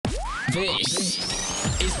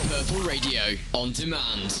This is Purple Radio on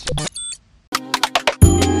demand.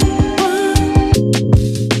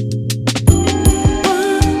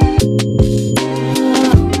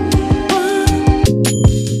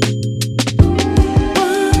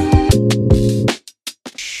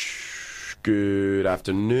 Good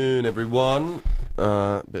afternoon, everyone. Bit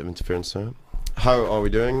of interference there. How are we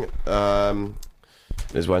doing? It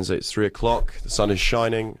is Wednesday, it's 3 o'clock. The sun is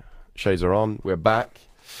shining, shades are on, we're back.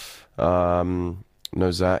 No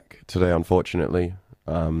Zach today, unfortunately.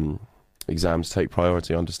 Exams take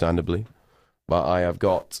priority, understandably. But I have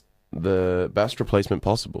got the best replacement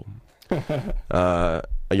possible. A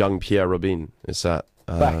young Pierre Robine is that.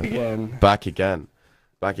 Back again.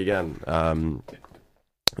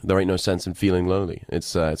 There ain't no sense in feeling lonely.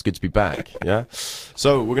 It's good to be back, yeah?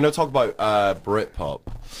 So, we're going to talk about Britpop,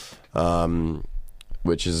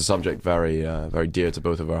 which is a subject very very dear to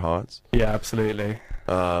both of our hearts. Yeah, absolutely.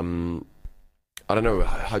 I don't know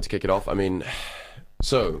how to kick it off. I mean,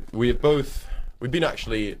 so, we've been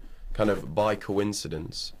actually kind of by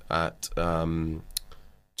coincidence at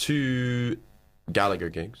 2 Gallagher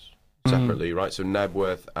gigs separately, right? So,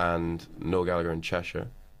 Nebworth and Noel Gallagher in Cheshire.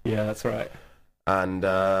 Yeah, that's right. And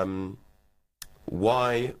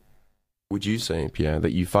why would you say, Pierre,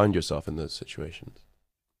 that you found yourself in those situations?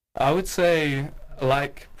 I would say,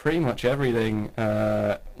 like pretty much everything,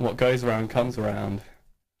 what goes around comes around.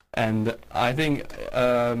 And I think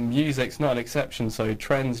music's not an exception, so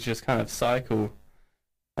trends just kind of cycle.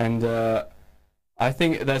 And I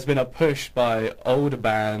think there's been a push by older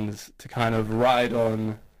bands to kind of ride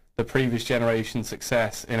on the previous generation's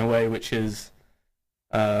success in a way which is...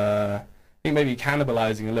 I think maybe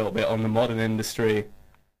cannibalizing a little bit on the modern industry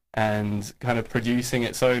and kind of producing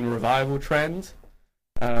its own revival trend,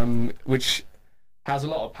 which has a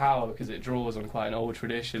lot of power because it draws on quite an old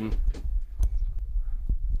tradition.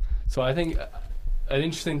 So I think an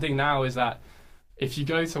interesting thing now is that if you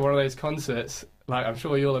go to one of those concerts, like I'm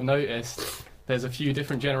sure you'll have noticed, there's a few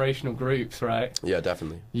different generational groups, right? Yeah,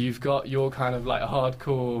 definitely. You've got your kind of like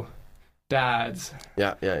hardcore dads.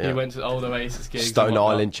 Yeah. He went to the old Oasis gigs. Stone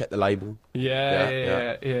Island, check the label.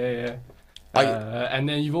 Yeah. And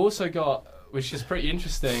then you've also got, which is pretty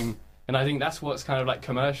interesting, and I think that's what's kind of like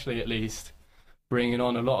commercially at least bringing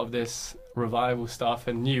on a lot of this revival stuff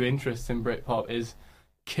and new interest in Britpop is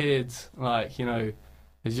kids like, you know,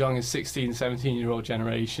 as young as 16, 17-year-old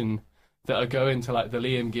generation that are going to like the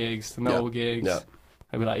Liam gigs, the Noel gigs,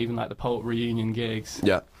 maybe like even like the Pulp reunion gigs.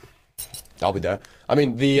 Yeah. I'll be there. I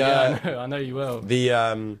mean, I know you will.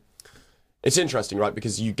 It's interesting, right?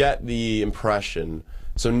 Because you get the impression.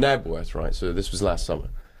 So Nebworth, right? So this was last summer,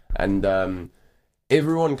 and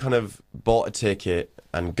everyone kind of bought a ticket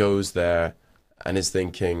and goes there, and is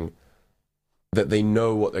thinking that they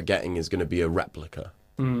know what they're getting is going to be a replica,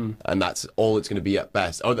 and that's all it's going to be at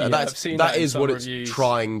best. Oh, that is what it's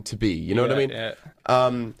trying to be. You know what I mean? Yeah.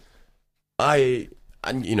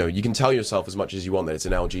 And, you know, you can tell yourself as much as you want that it's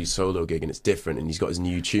an LG solo gig and it's different and he's got his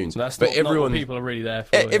new tunes. But not what people are really there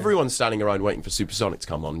for. Everyone's standing around waiting for Supersonic to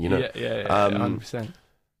come on, you know? Yeah, 100%.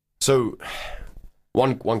 So,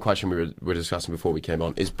 one question we were discussing before we came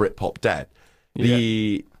on, is Britpop dead?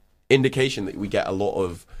 The indication that we get a lot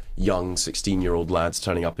of young 16-year-old lads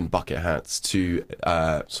turning up in bucket hats to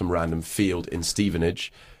some random field in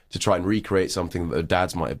Stevenage to try and recreate something that their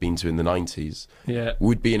dads might have been to in the 90s,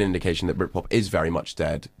 would be an indication that Britpop is very much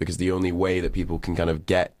dead, because the only way that people can kind of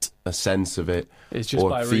get a sense of it is just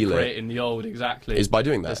by recreating the old, exactly. Is by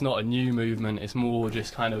doing that. It's not a new movement, it's more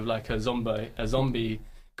just kind of like a zombie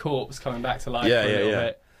corpse coming back to life for a little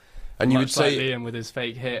bit. And you would say... like Liam with his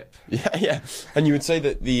fake hip. Yeah. And you would say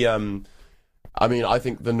that the... I mean, I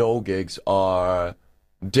think the Noel gigs are...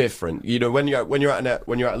 different, you know, when you're at a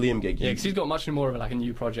Liam gig. Yeah, because he's got much more of like a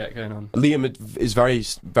new project going on. Liam is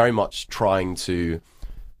very much trying to,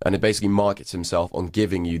 and it basically markets himself on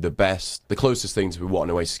giving you the closest thing to what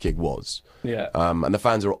an Oasis gig was. Yeah. And the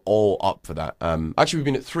fans are all up for that. Actually, we've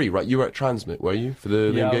been at 3, right? You were at Transmit, were you, for the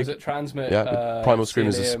Liam gig? Yeah, I was at Transmit. Yeah, Primal Scream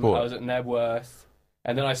as a support. I was at Nebworth,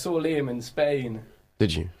 and then I saw Liam in Spain.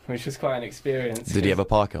 Did you? Which was quite an experience. Did he have a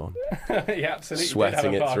parka on? He absolutely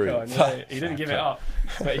Sweating did have a it parka through. on. Yeah, he didn't give it up.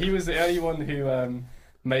 But he was the only one who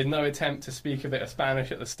made no attempt to speak a bit of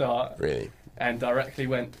Spanish at the start. Really? And directly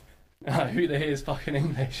went, who the hell is fucking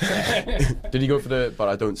English? Did he go for the, but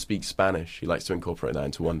I don't speak Spanish? He likes to incorporate that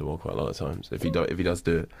into Wonderwall quite a lot of times, if he does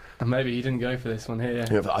do it. And maybe he didn't go for this one here.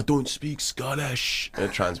 I don't speak Scottish.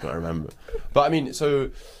 At Transmit, I remember. But I mean, so...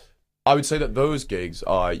 I would say that those gigs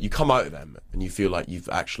are, you come out of them and you feel like you've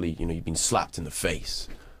actually, you know, you've been slapped in the face.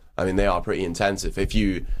 I mean, they are pretty intensive. If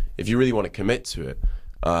you really want to commit to it,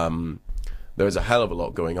 there is a hell of a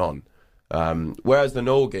lot going on. Whereas the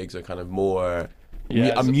Noel gigs are kind of more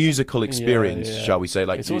a musical experience, shall we say?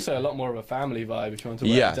 Like it's also a lot more of a family vibe if you want to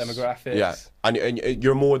work with demographics. Yeah, and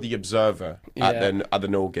you're more the observer at the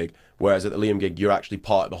Noel gig, whereas at the Liam gig, you're actually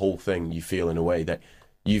part of the whole thing. You feel in a way that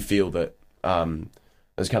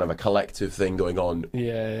there's kind of a collective thing going on,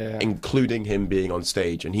 including him being on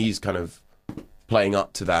stage, and he's kind of playing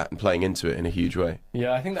up to that and playing into it in a huge way.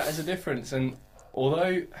 Yeah, I think that is a difference, and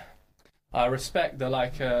although I respect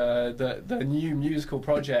the new musical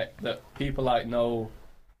project that people like Noel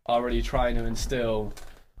are really trying to instill,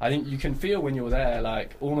 I think you can feel when you're there,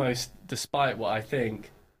 like, almost despite what I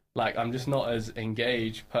think, like, I'm just not as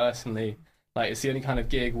engaged personally. Like, it's the only kind of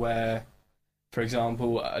gig where, for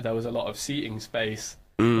example, there was a lot of seating space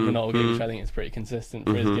with the Noel gig, which I think is pretty consistent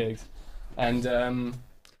for his gigs. And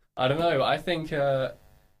I don't know, I think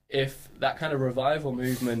if that kind of revival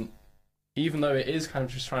movement, even though it is kind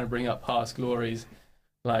of just trying to bring up past glories,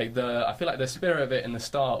 like I feel like the spirit of it in the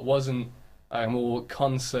start wasn't a more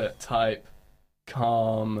concert type,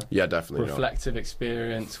 calm, definitely reflective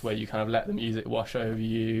experience where you kind of let the music wash over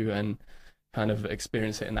you and kind of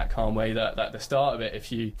experience it in that calm way. That the start of it,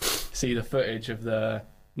 if you see the footage of the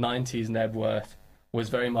 90s Nebworth, was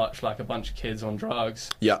very much like a bunch of kids on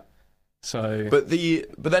drugs. Yeah. So, but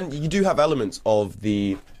then you do have elements of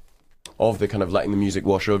the kind of letting the music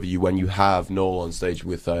wash over you when you have Noel on stage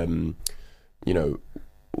with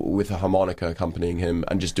with a harmonica accompanying him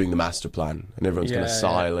and just doing the master plan, and everyone's kind of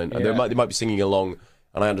silent, and they might be singing along.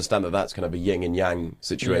 And I understand that that's kind of a yin and yang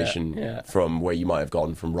situation from where you might have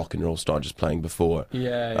gone from rock and roll star just playing before.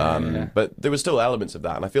 But there were still elements of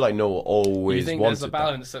that, and I feel like Noel always you think wanted there's a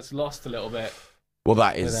balance that's lost a little bit. Well,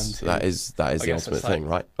 that is the ultimate thing,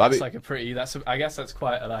 right? That's like a pretty. I guess that's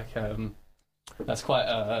quite that's quite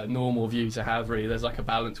a normal view to have. Really, there's like a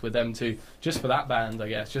balance with them too. Just for that band, I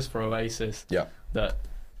guess, just for Oasis. Yeah. That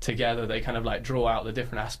together they kind of like draw out the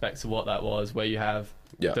different aspects of what that was. Where you have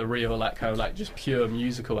the real like kind of like just pure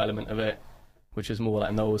musical element of it, which is more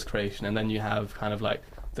like Noel's creation, and then you have kind of like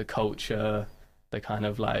the culture, the kind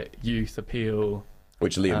of like youth appeal,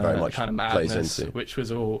 which Liam very much kind of madness, plays into, which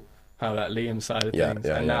was all kind of that Liam side of things,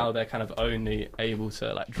 and now they're kind of only able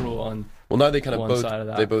to like draw on. Well, now they kind of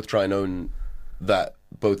both try and own that,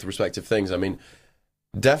 both respective things. I mean,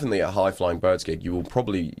 definitely at High Flying Birds gig, you'll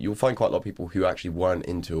find quite a lot of people who actually weren't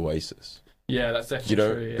into Oasis. Yeah, that's definitely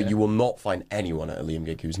true. Yeah. But you will not find anyone at a Liam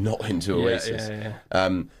gig who's not into Oasis.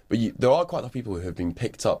 But there are quite a lot of people who have been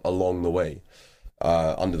picked up along the way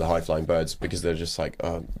under the High Flying Birds, because they're just like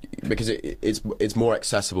because it's more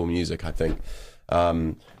accessible music, I think.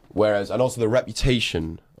 Whereas, and also the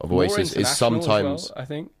reputation of Oasis is sometimes, as well, I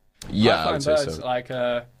think. Yeah, High I would say Birds, so. Like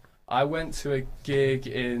I went to a gig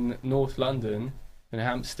in North London in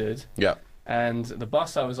Hampstead. Yeah. And the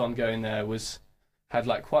bus I was on going there had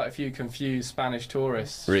like quite a few confused Spanish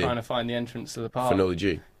tourists trying to find the entrance to the park. For Noli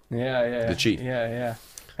G. Yeah. The Chief. Yeah.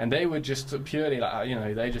 And they were just purely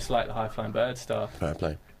like, they just like the High Flying Bird stuff. Fair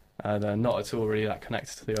play. They're not at all really like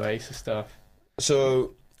connected to the Oasis stuff.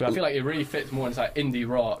 So, but I feel like it really fits more into like indie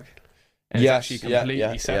rock. And it's actually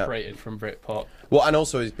completely separated from Britpop. Well, and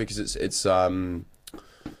also because it's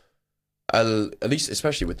at least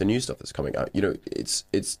especially with the new stuff that's coming out,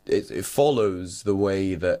 it follows the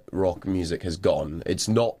way that rock music has gone. It's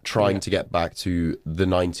not trying to get back to the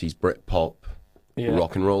 90s Britpop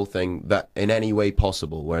rock and roll thing that in any way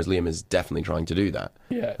possible, whereas Liam is definitely trying to do that.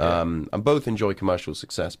 And both enjoy commercial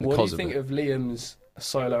success because of it. What do you think of Liam's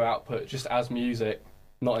solo output just as music,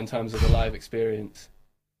 not in terms of the live experience?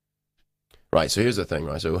 Right, so here's the thing,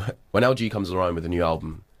 right? So when LG comes around with a new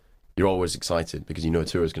album, you're always excited because you know a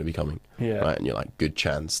tour is going to be coming. Yeah. Right, and you're like, good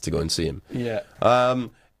chance to go and see him. Yeah.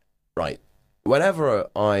 Right. Whenever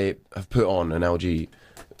I have put on an LG,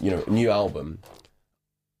 new album,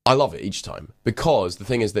 I love it each time, because the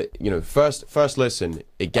thing is that, first listen,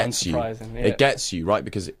 it gets you. Yeah. It gets you, right?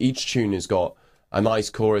 Because each tune has got a nice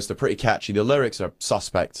chorus. They're pretty catchy. The lyrics are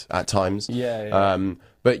suspect at times. Yeah.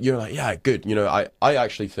 But you're like, yeah, good. I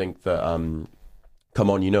actually think that Come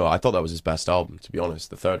On, I thought that was his best album, to be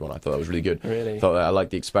honest. The third one, I thought that was really good. Really? I thought that I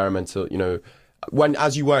liked the experimental, when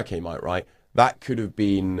As You Were came out, right? That could have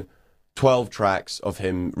been 12 tracks of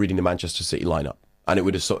him reading the Manchester City lineup, and it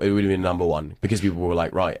would have been number one, because people were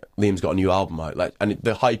like, right, Liam's got a new album out, and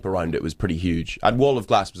the hype around it was pretty huge. And Wall of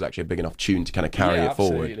Glass was actually a big enough tune to kind of carry it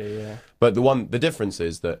forward. Yeah. But the difference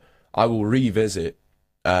is that I will revisit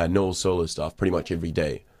Noel's solo stuff pretty much every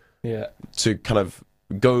day. Yeah. To kind of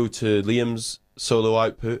go to Liam's solo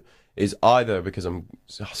output is either because I'm,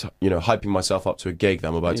 hyping myself up to a gig that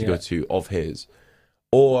I'm about to go to of his,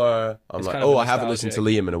 or I'm like, I haven't listened to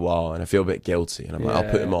Liam in a while and I feel a bit guilty, and I'm like, I'll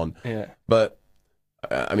put him on. Yeah. But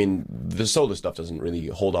I mean, the solo stuff doesn't really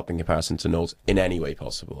hold up in comparison to Noel's in any way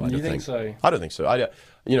possible. I don't think so? I don't think so. I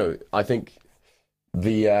think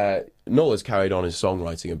Noel has carried on his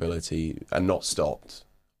songwriting ability and not stopped.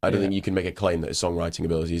 I don't think you can make a claim that his songwriting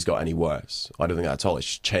ability has got any worse. I don't think that at all.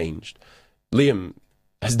 It's changed. Liam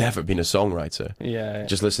has never been a songwriter. Yeah.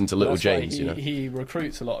 Just listen to Little James, He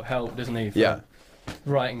recruits a lot of help, doesn't he? For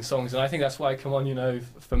writing songs, and I think that's why, come on,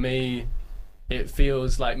 for me, it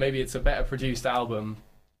feels like maybe it's a better produced album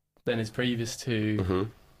than his previous two. Mm-hmm.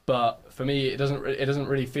 But for me, it doesn't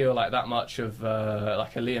really feel like that much of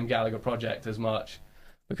like a Liam Gallagher project as much,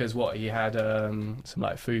 because he had some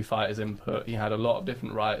like Foo Fighters input. He had a lot of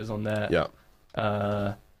different writers on there. Yeah.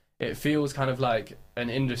 It feels kind of like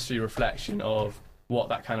an industry reflection of what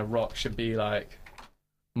that kind of rock should be like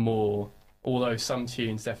more. Although some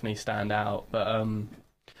tunes definitely stand out, but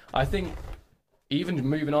I think even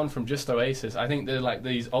moving on from just Oasis, I think they're like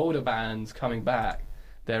these older bands coming back.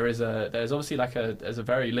 There's obviously there's a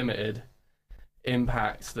very limited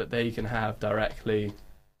impact that they can have directly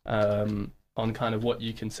on kind of what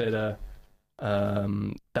you consider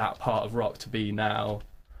that part of rock to be now,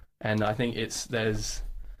 and I think there's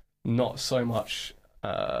not so much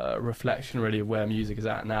reflection really of where music is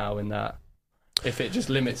at now, in that if it just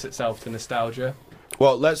limits itself to nostalgia.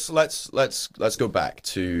 Well, let's go back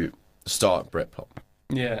to the start of Britpop.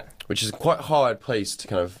 Yeah. Which is a quite hard place to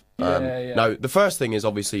kind of... Yeah. Now, the first thing is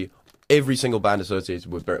obviously every single band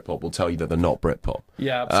associated with Britpop will tell you that they're not Britpop.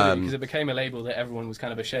 Yeah, absolutely, because it became a label that everyone was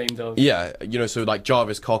kind of ashamed of. Yeah, so like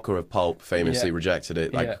Jarvis Cocker of Pulp famously rejected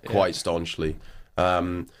it quite staunchly.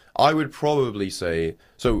 I would probably say...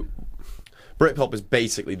 So, Britpop is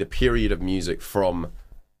basically the period of music from...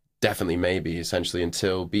 Definitely, maybe, essentially,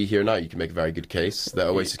 until Be Here Now. You can make a very good case that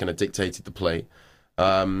Oasis kind of dictated the play.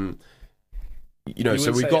 So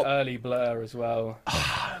we've got early Blur as well.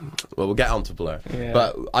 Well, we'll get on to Blur,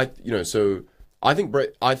 but I think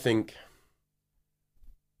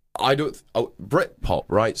Britpop,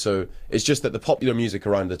 right? So it's just that the popular music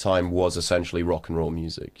around the time was essentially rock and roll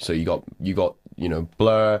music. So you got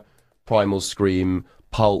Blur, Primal Scream,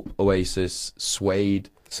 Pulp, Oasis,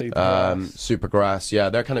 Suede, Supergrass. Yeah,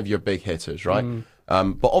 they're kind of your big hitters, right?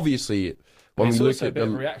 But obviously, when we look at a bit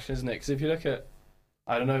of reaction, isn't it? Because if you look at,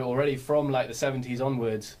 I don't know, already from like the 70s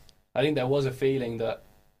onwards, I think there was a feeling that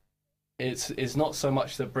it's not so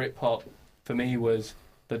much that Britpop for me was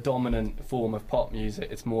the dominant form of pop music.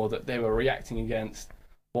 It's more that they were reacting against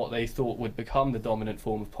what they thought would become the dominant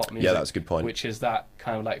form of pop music. Yeah, that's a good point. Which is that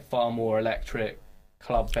kind of like far more electric,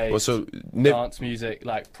 club-based dance music,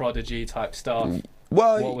 like Prodigy type stuff.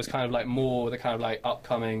 Well, what was kind of like more the kind of like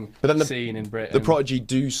upcoming scene in Britain. The Prodigy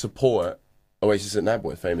do support Oasis at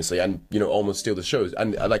Nebworth famously, and almost steal the shows,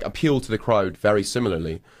 and like appeal to the crowd very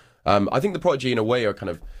similarly. I think the Prodigy in a way are kind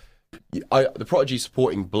of the Prodigy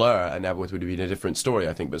supporting Blur at Nebworth would have been a different story,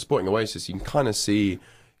 I think, but supporting Oasis, you can kind of see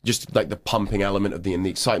just like the pumping element of the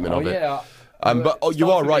excitement of it. But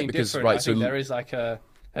you are right, because I think there is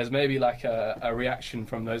there's maybe like a reaction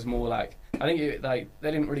from those more like, I think they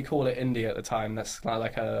didn't really call it indie at the time. That's kind of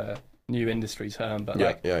like a new industry term, but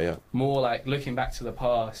more like looking back to the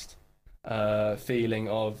past, feeling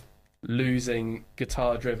of losing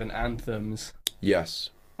guitar-driven anthems.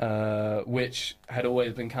 Yes. Which had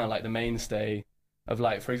always been kind of like the mainstay of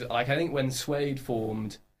like, for example, like I think when Suede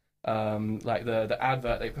formed, like the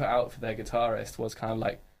advert they put out for their guitarist was kind of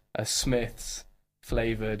like a Smiths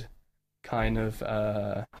flavored kind of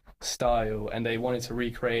style, and they wanted to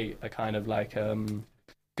recreate a kind of like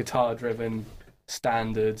guitar-driven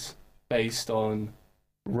standards based on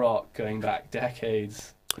rock going back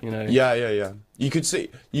decades. Yeah. You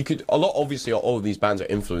could a lot. Obviously, all of these bands are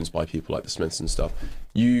influenced by people like the Smiths and stuff.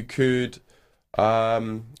 You could.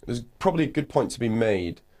 There's probably a good point to be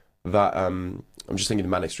made that I'm just thinking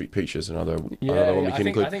of Manic Street Preachers, another one we can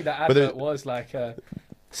include. I think that advert was like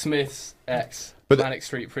Smiths x Manic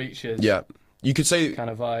Street Preachers. Yeah, you could say kind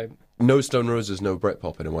of vibe. No Stone Roses, no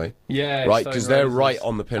Britpop in a way. Yeah, right, because they're right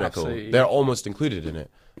on the pinnacle. Absolutely. They're almost included in it.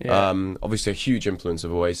 Yeah. Obviously, a huge influence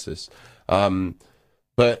of Oasis.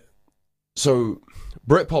 But so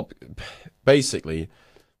Britpop, basically,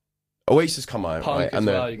 Oasis come out, punk right? As and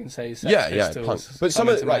well, you can say. Punk. But some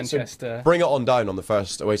of it, right? So Bring It On Down on the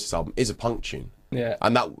first Oasis album is a punk tune. Yeah.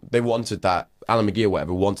 And that they wanted that. Alan McGee or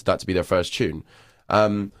whatever wanted that to be their first tune.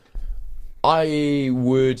 I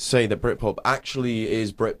would say that Britpop actually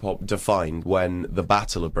is Britpop defined when the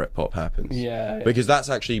Battle of Britpop happens. Yeah. Because that's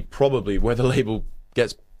actually probably where the label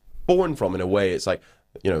gets born from in a way. It's like,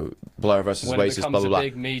 Blur versus Oasis, blah, blah, blah.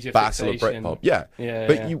 Big media Battle of fixation. Britpop. Yeah.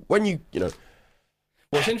 But when you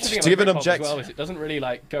what's interesting to give an Britpop object as well is it doesn't really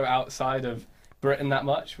like go outside of Britain that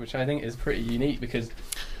much, which I think is pretty unique, because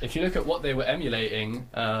if you look at what they were emulating,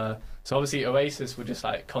 so obviously Oasis were just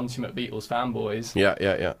like consummate Beatles fanboys.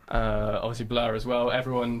 Yeah. Obviously Blur as well.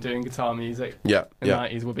 Everyone doing guitar music in the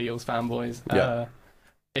 90s were Beatles fanboys.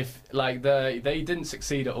 If like they didn't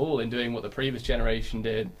succeed at all in doing what the previous generation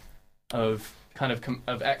did, of kind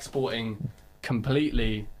of exporting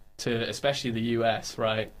completely to especially the US,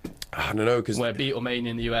 right? I don't know, because where Beatlemania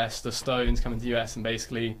in the US, the Stones coming to the US and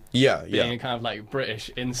basically being a kind of like British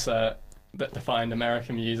insert that defined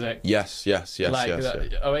American music. Yes.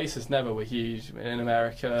 Oasis never were huge in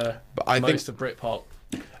America. But I most think of Britpop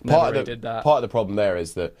never really did that. Part of the problem there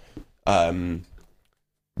is that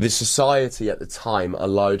the society at the time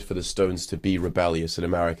allowed for the Stones to be rebellious in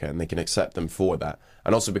America, and they can accept them for that.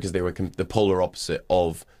 And also because they were the polar opposite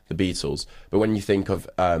of the Beatles. But when you think of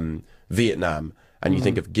Vietnam, and you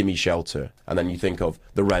think of Gimme Shelter, and then you think of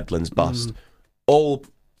the Redlands Bust, all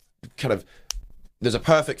kind of, there's a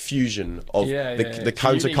perfect fusion of the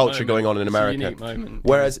counterculture going on in America.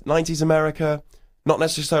 Whereas 90s America, not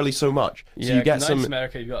necessarily so much. So you get 90s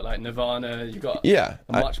America, you've got like Nirvana, you've got a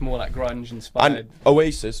much more like grunge inspired. And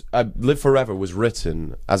Oasis, Live Forever was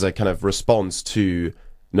written as a kind of response to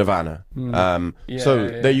Nirvana. So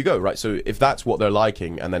there you go, right? So if that's what they're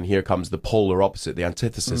liking, and then here comes the polar opposite, the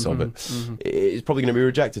antithesis of it, it's probably going to be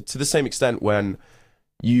rejected to the same extent when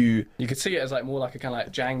you could see it as like more like a kind of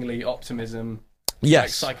like jangly optimism, like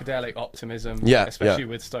psychedelic optimism, especially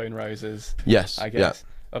with Stone Roses, I guess,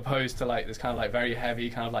 opposed to like this kind of like very heavy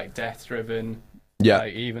kind of like death driven,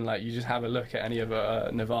 like even like you just have a look at any of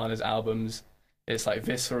Nirvana's albums. It's like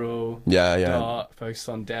visceral, dark, focused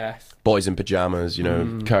on death. Boys in pajamas, you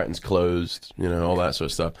know, curtains closed, you know, all that sort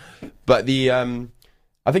of stuff. But the,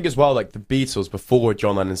 I think as well, like the Beatles, before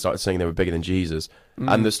John Lennon started saying they were bigger than Jesus,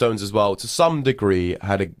 and the Stones as well, to some degree,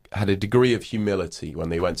 had a degree of humility when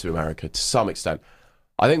they went to America, to some extent.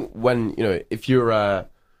 I think when, you know, if you're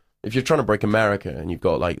trying to break America and you've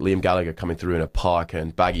got like Liam Gallagher coming through in a parka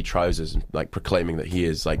and baggy trousers and like proclaiming that he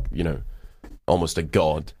is like, you know, almost a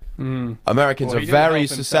god. Americans are very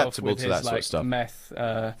susceptible to that sort of stuff. Meth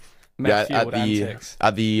antics.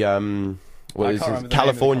 At the what is his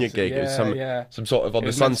California gig? It was some sort of on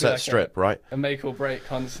the Sunset Strip, right? A make or break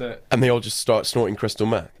concert. And they all just start snorting crystal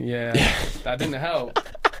meth. Yeah, that didn't help.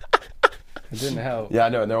 It didn't help. Yeah, I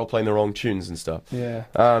know, and they're all playing the wrong tunes and stuff. Yeah.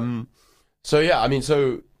 So yeah, I mean,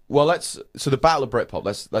 so the Battle of Britpop.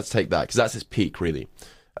 Let's take that, because that's its peak, really.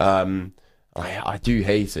 I do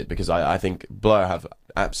hate it, because I think Blur have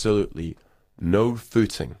absolutely no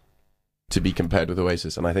footing to be compared with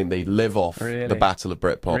Oasis, and I think they live off the Battle of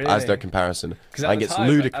Britpop as their comparison. I think it's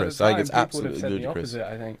ludicrous. I think it's absolutely ludicrous.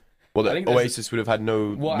 I think. Well, Oasis would have had no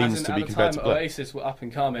means to be compared to Blur. Oasis were up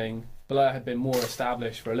and coming. Blur had been more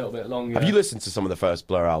established for a little bit longer. Have you listened to some of the first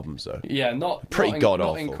Blur albums, though? Yeah, not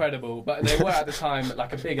incredible, but they were at the time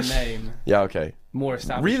like a bigger name. Yeah, okay. More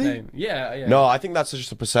established name. Yeah. No, I think that's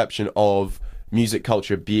just a perception of music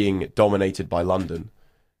culture being dominated by London.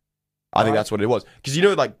 I think that's what it was, because you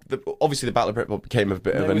know, like obviously the Battle of Britpop became a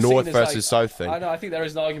bit of a North versus South thing. I know. I think there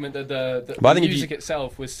is an argument that the music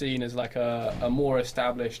itself was seen as like a more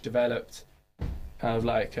established, developed, kind of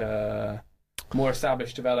like more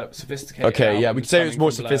established, developed, sophisticated. Okay, yeah, we could say it was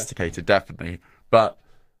more sophisticated, definitely. But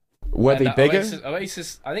were they bigger?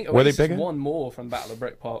 Oasis, I think Oasis won more from Battle of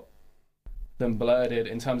Britpop than Blur did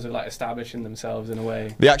in terms of like establishing themselves in a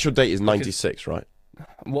way. The actual date is 96, right?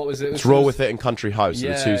 What was it? It's Roll With It and Country House,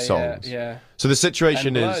 are the two songs. Yeah. So the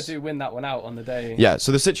situation and Blur is... do win that one out on the day. Yeah,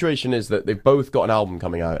 so the situation is that they've both got an album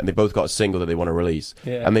coming out, and they both got a single that they want to release.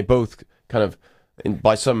 Yeah. And they both kind of,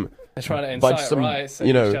 by some... They're trying to incite riots at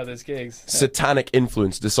each other's gigs. Satanic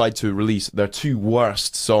influence, decide to release their two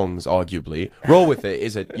worst songs, arguably. Roll With It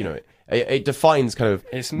is it defines kind of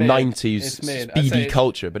 90s speedy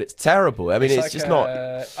culture, but it's terrible. I mean, it's like just not...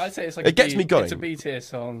 I'd say it's like it gets me going. It's a B-tier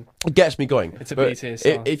song. It gets me going. It's a B-tier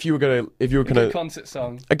song. If you were gonna... A good concert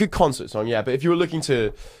song. A good concert song, yeah. But if you were looking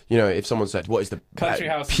to, you know, if someone said, what is the Country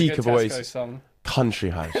House peak of Oasis? Song. Country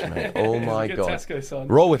House, mate. Oh my God. Tesco song.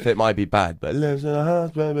 Roll With It might be bad, but lives in a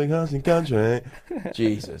house, big house in country.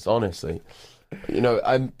 Jesus, honestly. You know,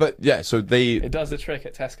 but yeah, so it does the trick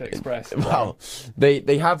at Tesco Express. Well,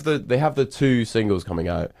 they have the two singles coming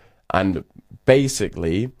out, and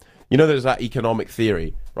basically, you know, there's that economic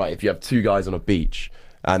theory, right? If you have two guys on a beach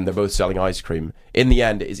and they're both selling ice cream, in the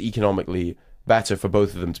end, it is economically better for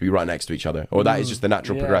both of them to be right next to each other, or that is just the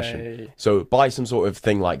natural progression. Yeah. So by some sort of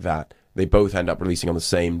thing like that, they both end up releasing on the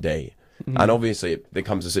same day, and obviously it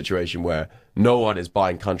becomes a situation where no one is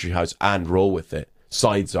buying Country House and Roll With It.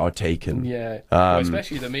 Sides are taken. Yeah, well,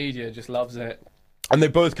 especially the media just loves it. And they're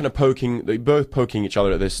both poking each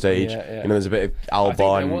other at this stage. Yeah. You know, there's a bit of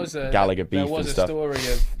Albon, Gallagher beef and stuff.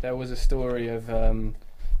 There was a story of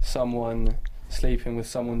someone sleeping with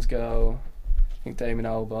someone's girl. I think Damon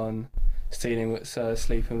Albon sleeping with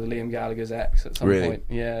Liam Gallagher's ex at some point.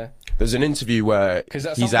 Yeah. There's an interview where he's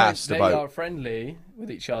asked about. They are friendly with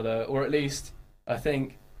each other, or at least I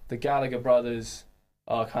think the Gallagher brothers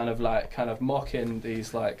are kind of mocking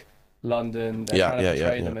these like London. They're trying to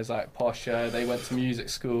portray them as like posher. They went to music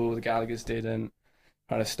school. The Gallaghers didn't.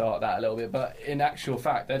 Trying to start that a little bit, but in actual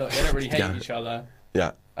fact, they don't really hate each other.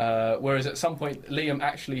 Yeah. Whereas at some point, Liam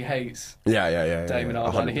actually hates. Damon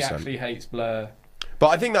Albon. He actually hates Blur. But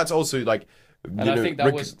I think that's also like. And I think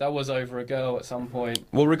that was over a girl at some point.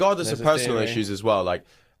 Well, regardless of personal issues as well, like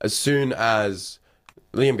as soon as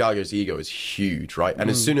Liam Gallagher's ego is huge, right? And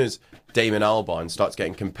as soon as Damon Albarn starts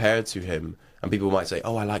getting compared to him, and people might say,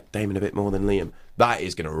 "Oh, I like Damon a bit more than Liam," that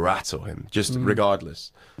is going to rattle him, just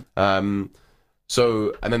regardless.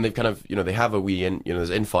 So, and then they've kind of, they have there's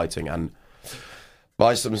infighting, and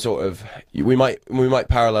by some sort of, we might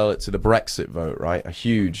parallel it to the Brexit vote, right? A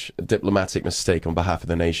huge diplomatic mistake on behalf of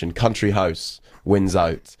the nation. Country House wins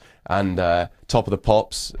out, and Top of the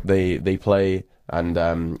Pops they play, and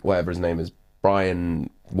whatever his name is, Brian,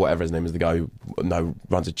 whatever his name is, the guy who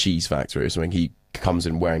runs a cheese factory or something. He comes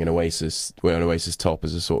in wearing an Oasis top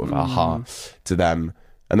as a sort of aha to them,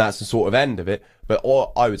 and that's the sort of end of it. But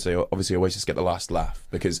I would say, obviously, Oasis get the last laugh,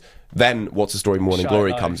 because then What's the Story, Morning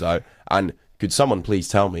Glory comes out, and could someone please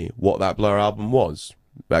tell me what that Blur album was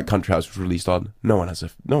that Country House was released on? No one has a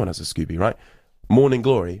Scooby, right? Morning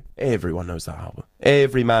Glory, everyone knows that album.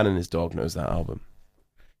 Every man and his dog knows that album.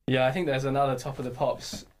 Yeah, I think there's another Top of the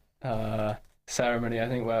Pops ceremony, I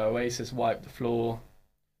think, where Oasis wipe the floor.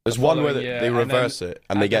 There's one where they reverse it,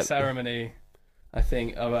 and they get the ceremony. I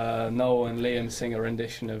think Noel and Liam sing a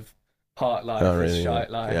rendition of Part Life, really? Shite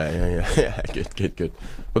Life. Yeah. Good.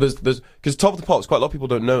 But there's because Top of the Pops, quite a lot of people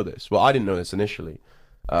don't know this. Well, I didn't know this initially.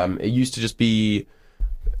 It used to just be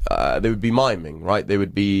they would be miming, right? They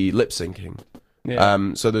would be lip syncing.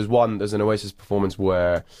 Yeah. So there's an Oasis performance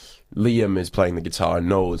where Liam is playing the guitar and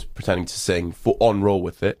Noel is pretending to sing on roll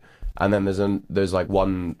with it, and then there's like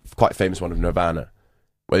one quite famous one of Nirvana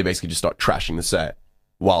where they basically just start trashing the set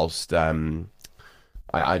whilst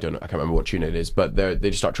I don't know, I can't remember what tune it is, but they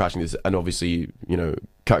just start trashing this, and obviously,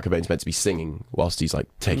 Kurt Cobain's meant to be singing whilst he's like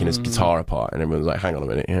taking his guitar apart, and everyone's like, hang on a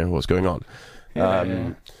minute, what's going on?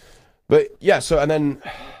 But yeah, so, and then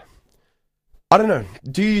I don't know,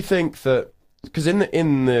 do you think that, because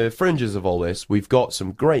in the fringes of all this, we've got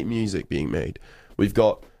some great music being made. We've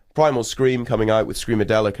got Primal Scream coming out with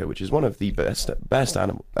Screamadelica, which is one of the best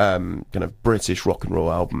kind of British rock and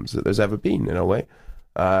roll albums that there's ever been, in a way.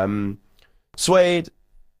 Suede,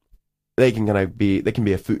 they can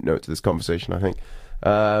be a footnote to this conversation, I think.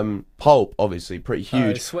 Pulp, obviously, pretty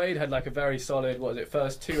huge. Suede had like a very solid,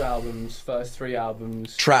 first 3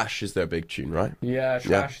 albums. Trash is their big tune, right? Yeah,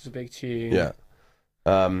 Trash is a big tune. Yeah.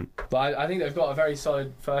 But I think they've got a very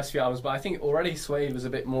solid first few albums, but I think already Suede was a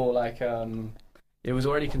bit more like, it was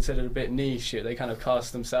already considered a bit niche. They kind of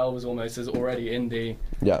cast themselves almost as already indie,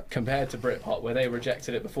 compared to Britpop, where they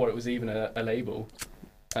rejected it before it was even a label.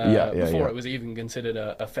 Before it was even considered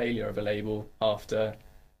a failure of a label, after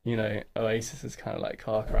Oasis's kind of like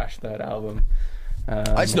car crash third album.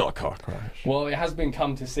 It's not a car crash. Well, it has been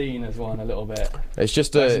come to seen as one a little bit. It's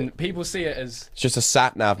just people see it as it's just a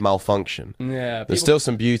sat nav malfunction. Yeah, there's still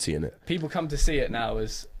some beauty in it. People come to see it now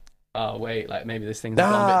as, oh wait, like maybe this thing's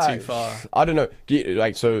gone a bit too far. I don't know.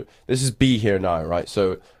 Like, so this is Be Here Now, right?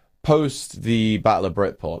 So post the Battle of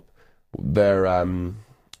Britpop,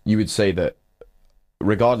 you would say that,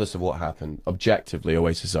 regardless of what happened, objectively,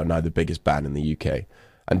 Oasis are now the biggest band in the UK.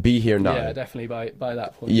 And Be Here Now... Yeah, definitely by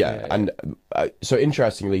that point. Yeah. And so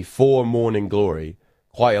interestingly, for Morning Glory,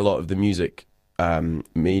 quite a lot of the music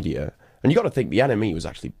media... And you got to think, The NME was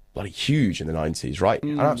actually bloody huge in the 90s, right?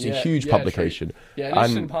 An absolutely huge publication. True. Yeah, an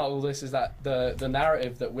interesting part of all this is that the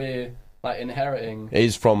narrative that we're like inheriting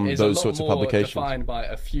is from those sorts of publications, defined by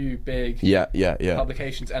a few big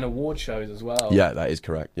publications and award shows as well. Yeah, that is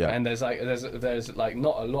correct. Yeah, and there's like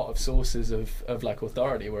not a lot of sources of like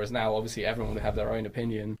authority, whereas now obviously everyone would have their own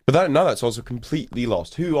opinion. But now that's also completely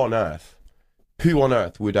lost. Who on earth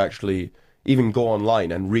would actually even go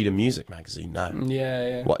online and read a music magazine now?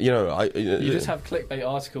 Yeah. What, you just have clickbait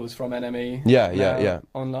articles from NME. Yeah.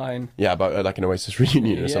 Online. Yeah, about like an Oasis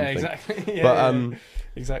reunion or something. Exactly. But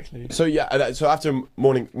exactly. So so after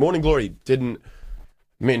Morning Glory didn't.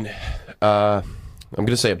 I mean, I'm going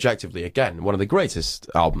to say objectively again, one of the greatest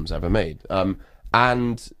albums ever made.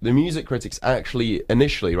 And the music critics actually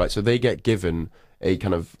initially, right? So they get given a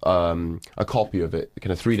kind of a copy of it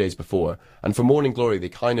kind of 3 days before. And for Morning Glory, they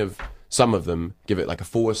kind of, some of them give it like a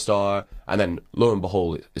 4-star, and then lo and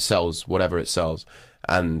behold, it sells whatever it sells.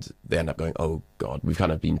 And they end up going, oh God, we've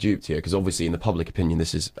kind of been duped here, because obviously in the public opinion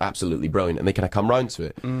this is absolutely brilliant, and they kind of come round to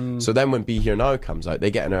it. So then when Be Here Now comes out, they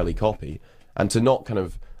get an early copy, and to not kind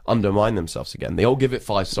of undermine themselves again, they all give it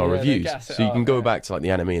 5-star reviews. So you can go back to like the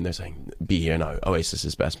Enemy, and they're saying Be Here Now,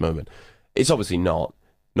 Oasis's best moment. It's obviously not.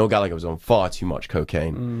 Noel Gallagher was on far too much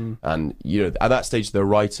cocaine, and you know, at that stage they're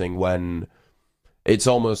writing when it's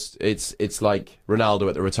almost it's like Ronaldo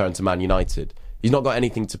at the return to Man United. He's not got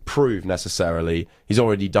anything to prove necessarily. He's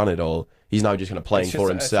already done it all. He's now just kind of playing for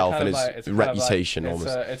himself and his reputation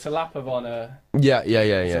almost. It's a lap of honour. Yeah.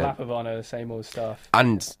 It's a lap of honour, the same old stuff.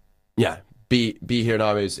 And yeah, Be Here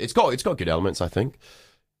Now it's got good elements, I think.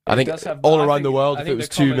 I think all around the world, if it was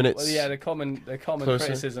 2 minutes. Well, yeah, the common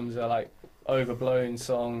criticisms are like overblown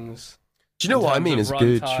songs. Do you know what I mean? It's a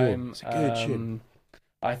good tune. It's a good tune.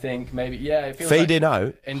 I think maybe it feels fading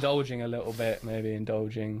out, indulging a little bit, maybe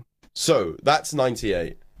indulging. So that's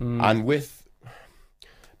 98, and with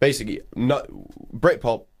basically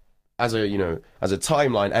Britpop as a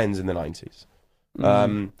timeline ends in the 90s.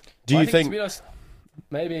 Do you think? To be honest,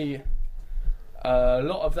 maybe a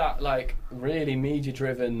lot of that like really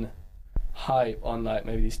media-driven hype on like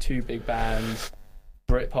maybe these two big bands,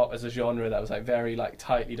 Britpop as a genre that was like very like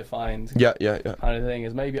tightly defined, kind of thing,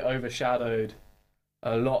 is maybe overshadowed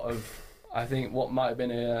a lot of, I think, what might have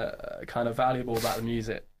been a kind of valuable about the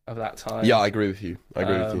music of that time. Yeah, I agree with you.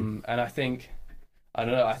 And I think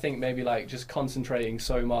maybe like just concentrating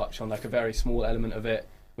so much on like a very small element of it,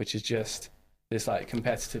 which is just this like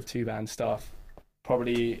competitive 2-band stuff,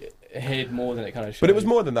 probably hid more than it kind of should. But it was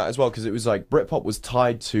more than that as well, because it was like Britpop was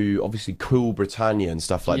tied to obviously Cool Britannia and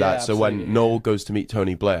stuff like that. So when Noel goes to meet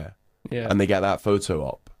Tony Blair, and they get that photo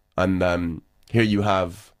op, and here you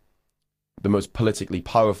have the most politically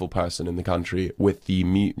powerful person in the country with the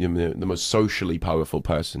most socially powerful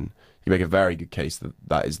person. You make a very good case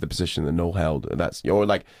that is the position that Noel held. And that's, or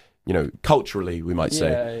like, you know, culturally, we might say.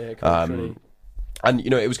 Yeah, culturally. And, you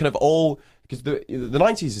know, it was kind of all, because the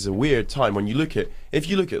 90s is a weird time when you look at, if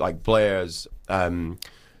you look at like Blair's, you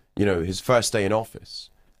know, his first day in office,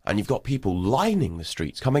 and you've got people lining the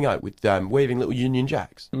streets, coming out with waving little Union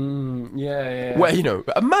Jacks. Well, you know,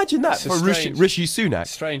 imagine that for Rishi Sunak.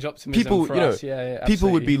 Strange optimism people, for you know, us. People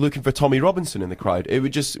would be looking for Tommy Robinson in the crowd. It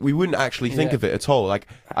would just, we wouldn't actually think of it at all. Like,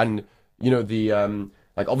 and you know, the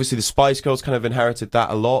like obviously the Spice Girls kind of inherited that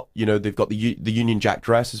a lot. You know, they've got the Union Jack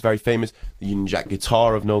dress is very famous. The Union Jack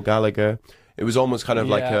guitar of Noel Gallagher. It was almost kind of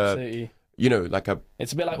like absolutely. You know, like a.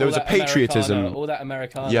 It's a bit like there was a patriotism, all that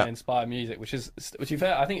Americana-inspired music, which is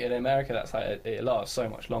fair. I think in America that's like it lasts so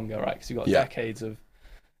much longer, right? Because you've got decades of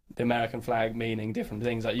the American flag meaning different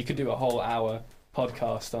things. Like you could do a whole hour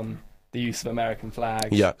podcast on the use of American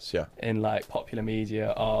flags. In like popular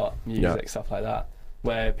media, art, music, stuff like that.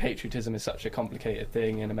 Where patriotism is such a complicated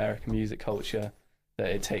thing in American music culture that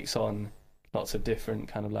it takes on lots of different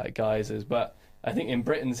kind of like guises, but. I think in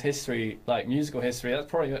Britain's history, like musical history, that's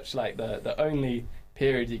probably much like the only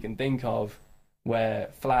period you can think of where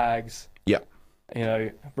flags, you know,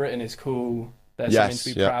 Britain is cool, there's something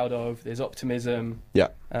to be proud of, there's optimism.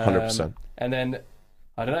 100%. And then,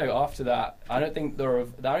 I don't know, after that, I don't think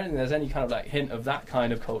there's any kind of like hint of that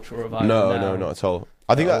kind of cultural revival. No, not at all.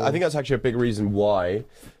 I think that's actually a big reason why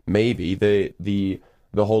maybe the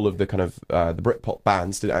whole of the kind of the Britpop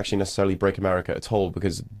bands didn't actually necessarily break America at all,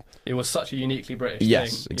 because it was such a uniquely British thing.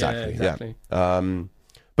 Yes, exactly.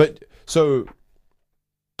 But so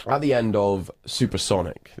at the end of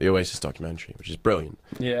Supersonic, the Oasis documentary, which is brilliant,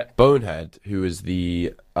 Bonehead, who is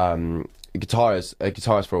the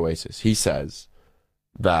guitarist for Oasis, he says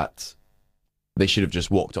that they should have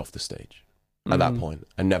just walked off the stage at that point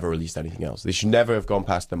and never released anything else. They should never have gone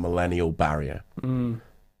past the millennial barrier.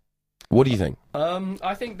 What do you think?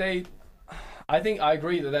 I think I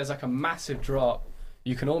agree that there's like a massive drop.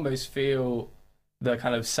 You can almost feel the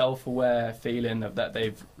kind of self-aware feeling of that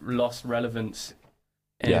they've lost relevance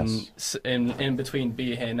in between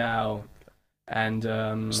Be Here Now and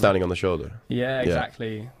Standing on the Shoulder. Yeah,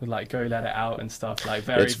 exactly. With like Go Let It Out and stuff, like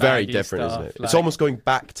it's very different, stuff. Isn't it? Like, it's almost going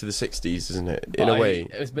back to the 60s, isn't it? In a way.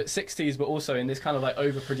 It was a bit 60s, but also in this kind of like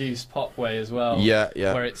overproduced pop way as well. Yeah.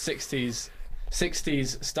 Where it's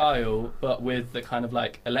 60s style, but with the kind of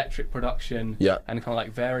like electric production and kind of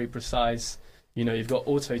like very precise. You know, you've got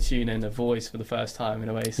auto-tune in a voice for the first time in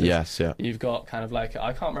Oasis. Yes, You've got kind of like,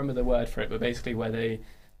 I can't remember the word for it, but basically where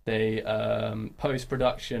they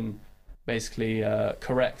post-production basically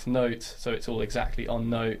correct notes, so it's all exactly on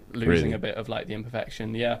note, losing a bit of like the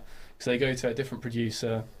imperfection. So they go to a different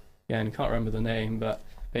producer. again, can't remember the name, but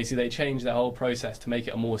basically they changed their whole process to make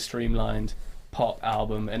it a more streamlined pop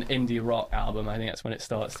album, an indie rock album. I think that's when it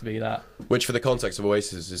starts to be that. Which, for the context of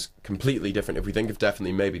Oasis, is completely different. If we think of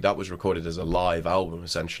Definitely Maybe, that was recorded as a live album,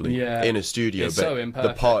 essentially, in a studio. It's but so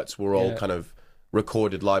imperfect. the parts were all kind of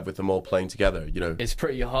recorded live with them all playing together, you know. It's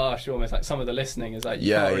pretty harsh, almost like some of the listening is like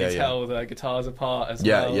you can't really tell the guitars apart as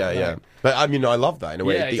well. Yeah. But I mean, I love that in a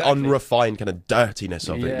way, the exactly. unrefined kind of dirtiness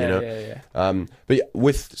of it, you know. But yeah,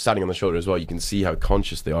 with Standing on the Shoulder as well, you can see how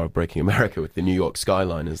conscious they are of breaking America with the New York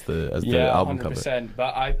skyline as the album 100%. cover.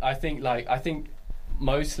 But I think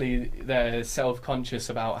mostly they're self-conscious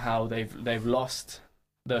about how they've lost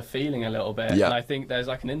the feeling a little bit. Yeah. And I think there's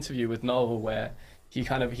like an interview with Noel where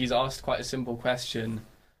he's asked quite a simple question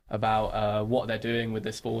about what they're doing with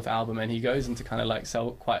this fourth album, and he goes into kind of like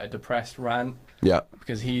quite a depressed rant. Yeah.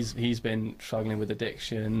 Because he's been struggling with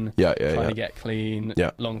addiction, trying to get clean,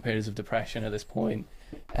 long periods of depression at this point,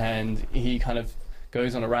 and he kind of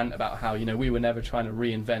goes on a rant about how, you know, we were never trying to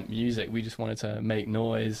reinvent music, we just wanted to make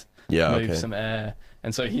noise, move some air,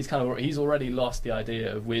 and so he's already lost the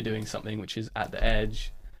idea of we're doing something which is at the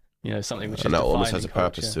edge, you know, something which is that almost has a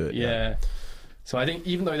culture. purpose to it. Yeah. So I think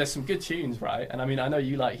even though there's some good tunes, right? And I mean, I know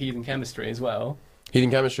you like Heathen Chemistry as well. Heathen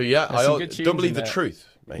Chemistry, yeah. I don't believe the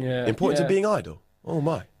truth, mate. Yeah, Importance of being idle. Oh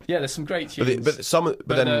my. Yeah, there's some great tunes. But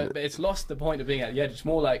it's lost the point of being at the edge. It's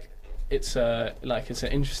more like it's an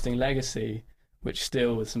interesting legacy, which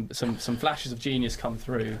still with some flashes of genius come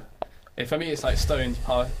through. For me, it's like Stones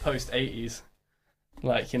post '80s.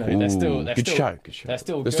 Like, you know, they're still good show. They're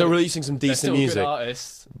still releasing some decent music, good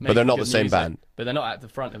artists, but they're not the same band. But they're not at the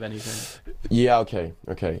front of anything. Yeah, okay.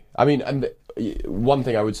 I mean, and one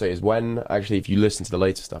thing I would say is if you listen to the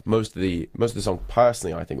later stuff, most of the songs,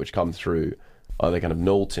 personally, I think, which come through are the kind of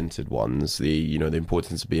null tinted ones. The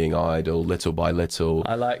Importance of Being Idle, Little by Little.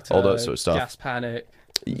 I liked all that sort of stuff. Gas Panic.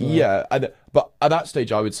 Yeah, but at that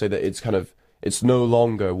stage, I would say that it's no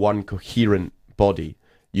longer one coherent body.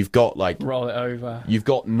 You've got like Roll It Over. You've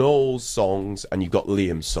got Noel's songs and you've got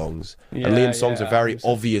Liam's songs, and Liam's songs are very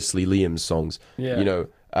obviously Liam's songs. Yeah. You know,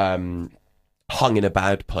 Hung in a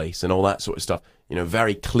Bad Place and all that sort of stuff. You know,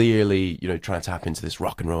 very clearly, you know, trying to tap into this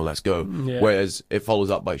rock and roll. Let's go. Yeah. Whereas it follows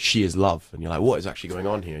up by She Is Love, and you're like, what is actually going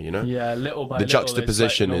on here? You know? Yeah, Little by the Little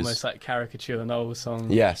juxtaposition is almost like caricature Noel song.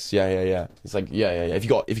 Yes, yeah. It's like If you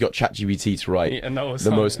got ChatGPT to write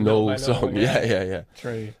the most Noel song, yeah.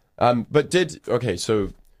 True.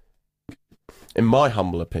 So in my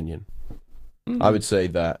humble opinion, I would say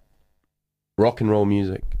that rock and roll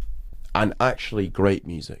music, and actually great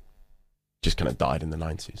music, just kind of died in the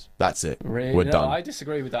 90s. That's it. Really? We're done. I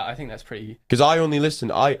disagree with that. I think that's pretty... Because I only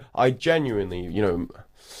listen... I genuinely, you know...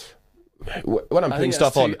 When I'm putting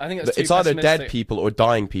stuff on, it's either dead people or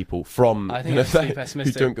dying people from... I think that's too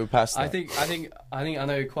pessimistic. Who don't go past that. I think I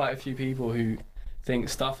know quite a few people who think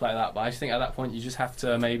stuff like that, but I just think at that point you just have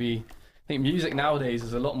to maybe... I think music nowadays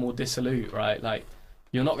is a lot more dissolute, right? Like,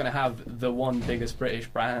 you're not going to have the one biggest British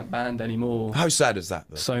band anymore. How sad is that,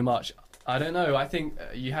 though? So much. I don't know. I think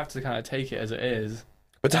you have to kind of take it as it is.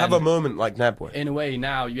 But to have a moment like Nebworth, in a way,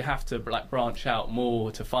 now you have to like branch out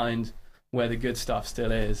more to find where the good stuff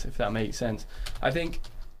still is, if that makes sense. I think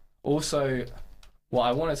also what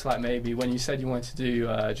I wanted to like maybe when you said you wanted to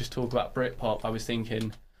do just talk about Britpop, I was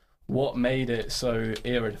thinking what made it so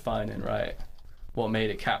era defining, right? What made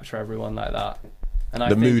it capture everyone like that? And I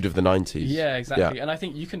think, mood of the 90s. Yeah, exactly. Yeah. And I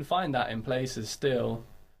think you can find that in places still.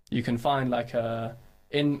 You can find like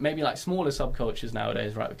in maybe like smaller subcultures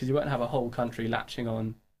nowadays, right? Because you won't have a whole country latching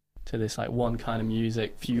on to this like one kind of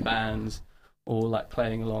music, few bands, or like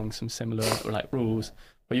playing along some similar like rules.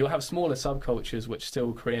 But you'll have smaller subcultures which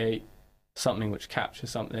still create something which captures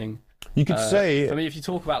something. You could say... I mean, if you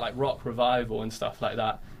talk about like rock revival and stuff like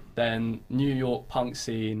that, then New York punk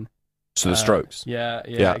scene... So the Strokes. Yeah,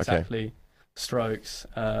 exactly. Okay. Strokes,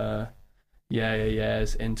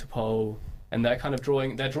 Interpol, and they're kind of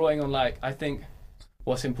drawing on like, I think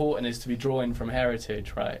what's important is to be drawing from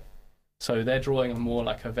heritage, right? So they're drawing on more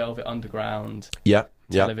like a Velvet Underground,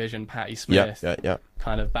 television, Patti Smith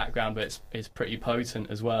kind of background, but it's pretty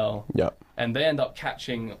potent as well. Yeah. And they end up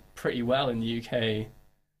catching pretty well in the UK.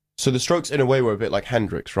 So the Strokes, in a way, were a bit like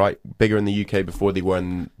Hendrix, right? Bigger in the UK before they were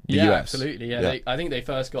in the US. Yeah, absolutely. Yeah. I think they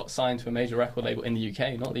first got signed to a major record label in the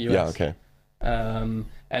UK, not the US. Yeah, okay.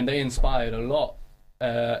 And they inspired a lot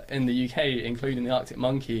in the UK, including the Arctic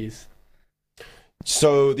Monkeys.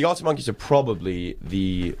 So the Arctic Monkeys are probably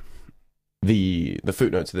the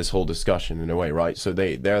footnote to this whole discussion in a way, right? So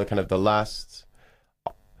they're kind of the last...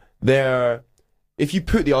 If you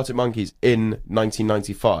put the Arctic Monkeys in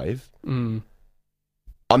 1995...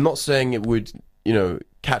 I'm not saying it would, you know,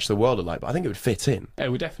 catch the world alight, but I think it would fit in. It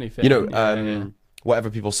would definitely fit. You know, yeah. whatever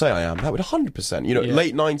people say I am, that would 100%. You know,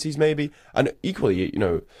 late 90s maybe, and equally, you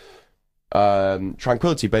know,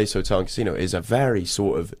 Tranquility Base Hotel and Casino is a very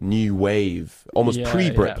sort of new wave, almost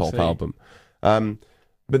pre-Britpop album.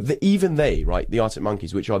 But even they, right, the Arctic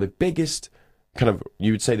Monkeys, which are the biggest kind of,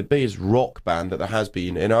 you would say the biggest rock band that there has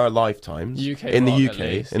been in our lifetimes, in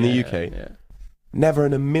the UK, never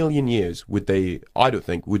in a million years would they, I don't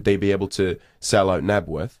think, would they be able to sell out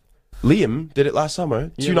Nebworth. Liam did it last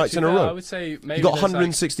summer, two nights in a row. I would say maybe you got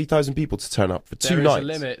 160,000 people to turn up for 2 nights.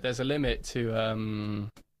 There's a limit to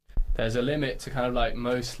kind of like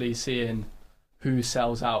mostly seeing who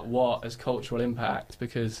sells out what as cultural impact,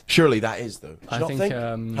 because surely that is though. I think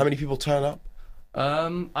how many people turn up?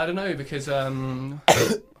 I don't know, because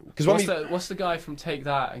what's the guy from Take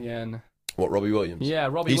That again? What, Robbie Williams? Yeah,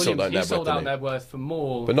 Robbie Williams. He sold out Nebworth for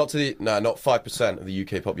more. But not 5% of the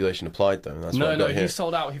UK population applied though. That's no, he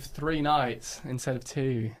sold out for 3 nights instead of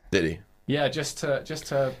 2. Did he? Yeah, just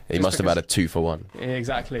to. He must have had a 2 for 1. Yeah,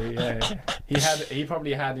 exactly. Yeah. He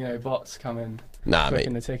probably had bots coming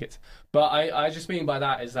booking the tickets. But I just mean by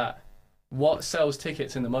that is that what sells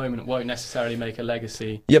tickets in the moment won't necessarily make a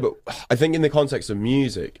legacy. Yeah, but I think in the context of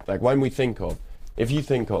music, like when we think of, if you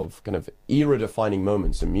think of kind of era-defining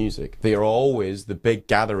moments in music, they are always the big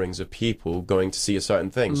gatherings of people going to see a certain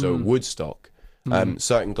thing. So Woodstock,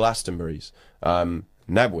 certain Glastonburys,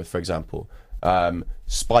 Nebworth, for example,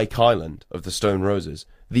 Spike Island of the Stone Roses.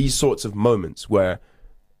 These sorts of moments where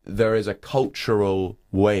there is a cultural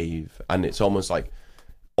wave, and it's almost like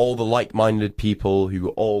all the like-minded people who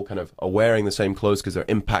all kind of are wearing the same clothes because they're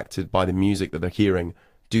impacted by the music that they're hearing,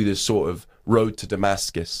 do this sort of road to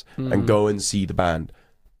Damascus and go and see the band.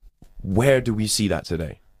 Where do we see that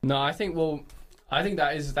today? No, I think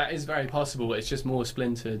that is very possible. It's just more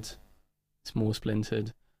splintered. It's more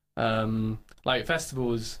splintered. Like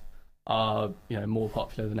festivals are, more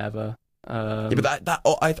popular than ever. But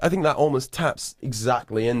I think that almost taps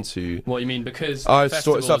exactly into what you mean, because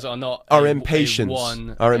festivals are not our impatience,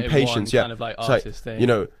 yeah, kind of like artist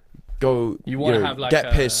thing. Go. You want to have like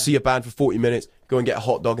get pissed, see a band for 40 minutes, go and get a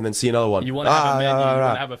hot dog, and then see another one. You want to have a menu. You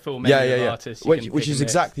want to have a full menu of artists. Which is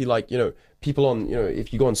exactly like people on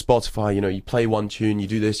if you go on Spotify, you play one tune, you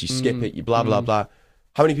do this, you skip it, you blah blah blah.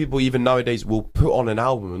 How many people even nowadays will put on an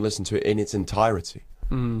album and listen to it in its entirety?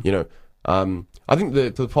 I think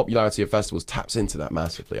the popularity of festivals taps into that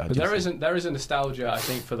massively. But there is a nostalgia, I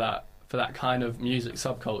think, for that kind of music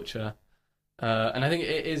subculture, and I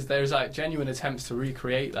think there's like genuine attempts to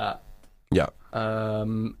recreate that. Yeah.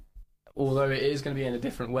 Although it is going to be in a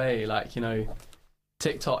different way, like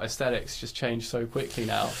TikTok aesthetics just change so quickly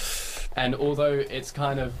now, and although it's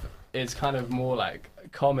kind of more like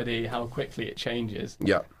comedy how quickly it changes.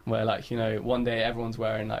 Yeah. Where like one day everyone's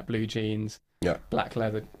wearing like blue jeans, black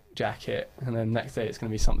leather jacket, and then the next day it's going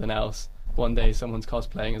to be something else. One day someone's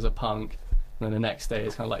cosplaying as a punk, and then the next day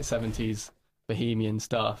it's kind of like 70s bohemian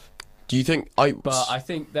stuff. Do you think But I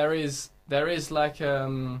think there is like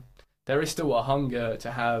there is still a hunger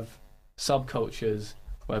to have subcultures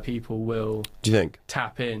where people will. Do you think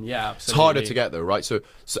tap in? Yeah, absolutely. It's harder to get though, right? So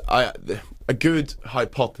a good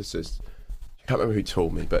hypothesis. I can't remember who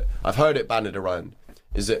told me, but I've heard it bandied around.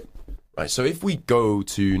 Is it right? So if we go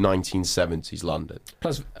to 1970s London,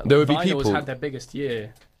 plus there would be vinyls people had their biggest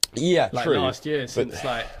year. Yeah, like true. Last year, since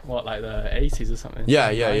like the 80s or something.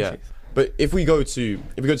 Yeah. But if we go to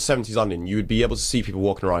 70s London, you would be able to see people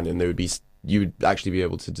walking around, and you would actually be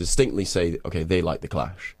able to distinctly say, okay, they like the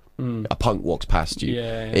Clash. A punk walks past you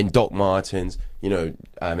in Doc Martens,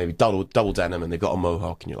 maybe double denim, and they've got a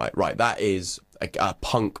mohawk, and you're like, right, that is a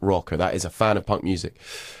punk rocker. That is a fan of punk music.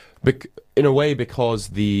 In a way, because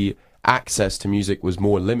the access to music was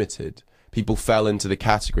more limited, people fell into the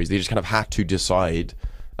categories. They just kind of had to decide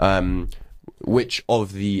which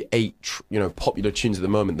of the 8 popular tunes at the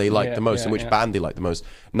moment they like the most, and which band they like the most.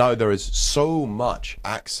 Now there is so much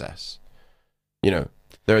access.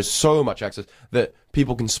 There is so much access that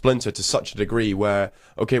people can splinter to such a degree where,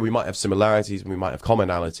 okay, we might have similarities and we might have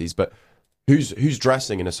commonalities, but who's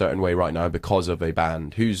dressing in a certain way right now because of a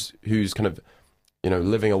band? Who's kind of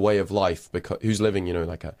living a way of life because who's living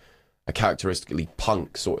like a characteristically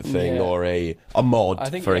punk sort of thing, or a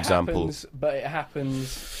mod, for example. But it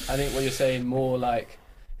happens. I think what you're saying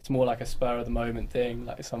it's more like a spur of the moment thing.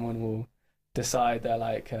 Like someone will decide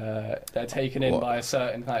they're taken in by a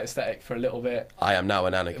certain kind of aesthetic for a little bit. I am now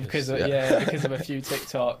an anarchist because of a few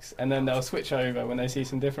TikToks, and then they'll switch over when they see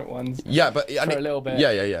some different ones. Yeah, but for a little bit.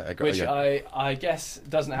 Yeah. Which I guess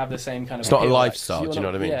doesn't have the same kind of. It's not a lifestyle. Do you know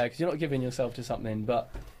what I mean? Yeah, because you're not giving yourself to something,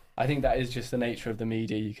 but I think that is just the nature of the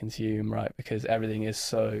media you consume, right? Because everything is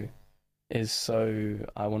so is so,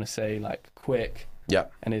 I want to say, like quick, Yeah.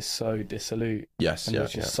 and is so dissolute. Yes. And Yeah.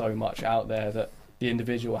 there's just so much out there that the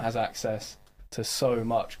individual has access to so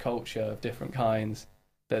much culture of different kinds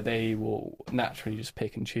that they will naturally just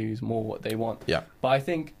pick and choose more what they want. Yeah. But I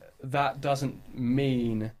think that doesn't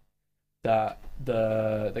mean that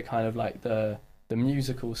the kind of like the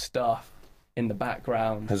musical stuff in the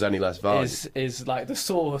background Has any less value? is like the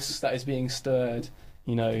sauce that is being stirred,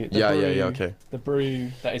 you know, the Yeah, brew, yeah, okay. the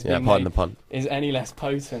brew that is Yeah, being pardon made the pun. is any less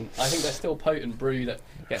potent. I think there's still potent brew that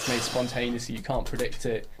gets made spontaneously. You can't predict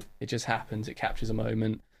it. It just happens. It captures a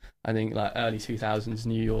moment. I think like early 2000s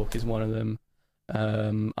New York is one of them.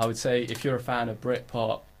 I would say if you're a fan of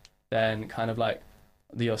Britpop, then kind of like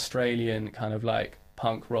the Australian kind of like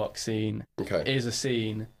punk rock scene is a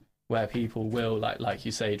scene where people will like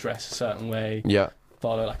you say, dress a certain way,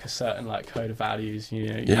 follow like a certain like code of values, you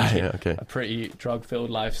know, a pretty drug-filled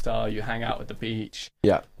lifestyle. You hang out at the beach,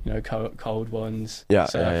 you know, cold ones,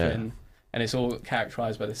 surfing, and it's all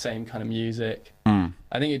characterized by the same kind of music.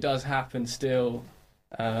 I think it does happen still.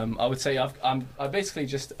 I would say I basically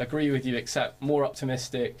just agree with you, except more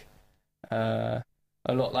optimistic. A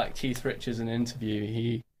lot like Keith Richards in an interview,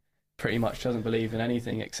 he pretty much doesn't believe in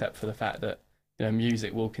anything except for the fact that, you know,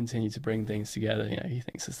 music will continue to bring things together. You know, he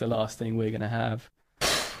thinks it's the last thing we're going to have.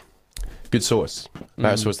 Good source.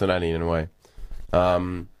 Better source than any, in a way.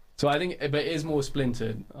 So I think, but it is more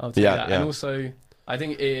splintered. I'll tell you that. And also, I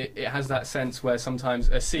think it has that sense where sometimes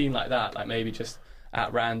a scene like that, like maybe just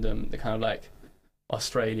at random, the kind of like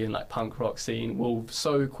Australian like punk rock scene will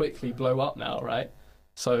so quickly blow up now, right?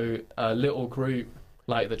 So a little group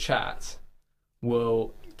like the Chat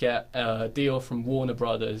will get a deal from Warner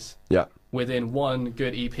Brothers within one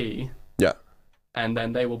good EP, and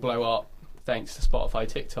then they will blow up thanks to Spotify,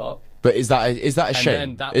 TikTok. But is that a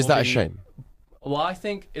shame? Is that a shame? Well, I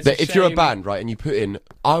think it's that if you're a band, right, and you put in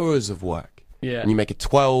hours of work, and you make a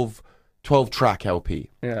 12 track LP,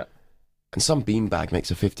 and some beanbag makes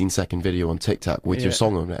a 15-second video on TikTok with your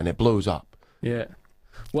song on it, and it blows up.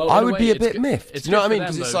 Well, I would be a bit miffed. You know what I mean?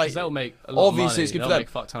 Because it's like, they'll make a lot obviously of money. it's good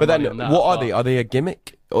for them. But then, what are they? Are they a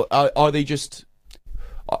gimmick? Or are they just,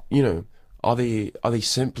 you know, are they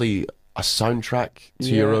simply a soundtrack to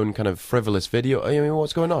your own kind of frivolous video? I mean,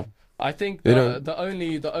 what's going on? I think the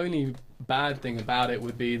only bad thing about it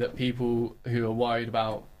would be that people who are worried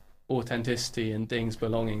about authenticity and things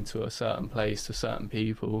belonging to a certain place, to certain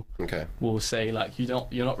people, will say like,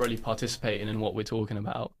 you're not really participating in what we're talking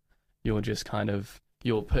about. You're just kind of,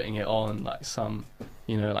 you're putting it on like some,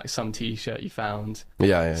 you know, like some t-shirt you found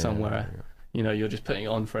somewhere. You know, you're just putting it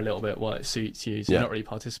on for a little bit while it suits you, so you're not really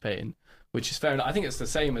participating, which is fair enough. I think it's the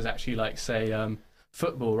same as actually like, say,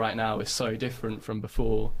 football right now is so different from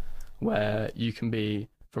before, where you can be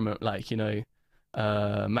from like, you know,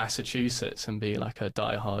 Massachusetts and be like a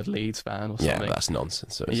diehard Leeds fan or something. Yeah, that's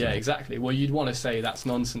nonsense. So exactly. Well, you'd want to say that's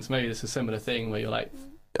nonsense. Maybe it's a similar thing where you're like,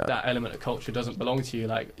 that element of culture doesn't belong to you.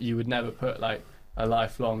 Like, you would never put like a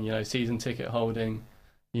lifelong, you know, season ticket holding,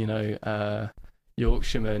 you know,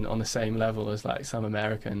 Yorkshireman on the same level as like some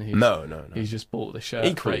American who's just bought the shirt.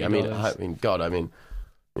 Equally, I mean, God, I mean,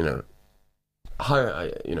 you know,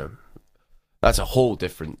 you know, that's a whole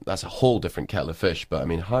different kettle of fish. But I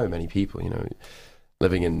mean, how many people, you know,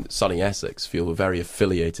 living in sunny Essex feel very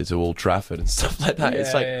affiliated to Old Trafford and stuff like that?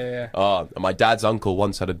 It's like, my dad's uncle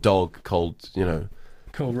once had a dog called, you know,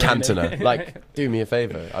 Cantona. Like, do me a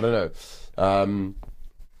favour. I don't know.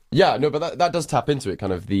 But that does tap into it,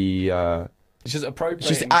 kind of the it's just appropriating,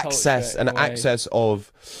 just access and access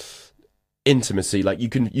of intimacy. Like, you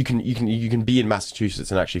can be in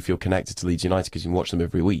Massachusetts and actually feel connected to Leeds United because you can watch them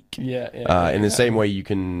every week. In the same way you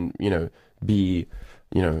can, you know, be,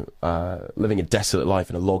 you know, living a desolate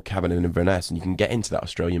life in a log cabin in Inverness, and you can get into that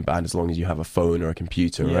Australian band as long as you have a phone or a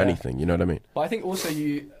computer or anything. You know what I mean? But I think also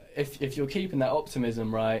if you're keeping that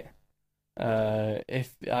optimism, right?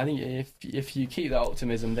 If you keep that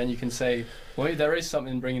optimism, then you can say, well, there is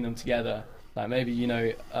something bringing them together. Like, maybe, you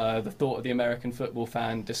know, the thought of the American football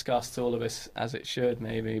fan disgusts all of us, as it should,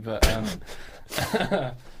 maybe. But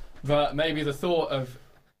but maybe the thought of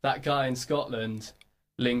that guy in Scotland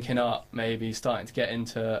linking up, maybe starting to get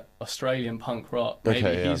into Australian punk rock.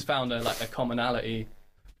 Maybe he's found a commonality,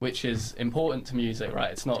 which is important to music,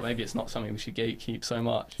 right? Maybe it's not something we should gatekeep so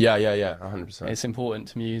much. 100%. It's important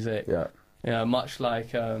to music. Much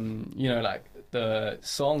like you know, like the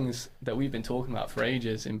songs that we've been talking about for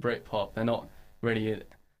ages in Britpop, they're not really,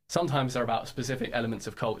 sometimes they're about specific elements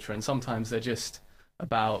of culture, and sometimes they're just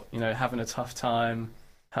about, you know, having a tough time,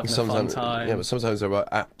 having a fun time. Yeah, but sometimes they're about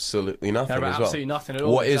absolutely nothing. They're about as well. absolutely nothing at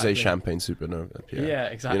all. What is a champagne supernova, Pierre? Yeah,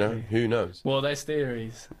 exactly. You know, who knows? Well, there's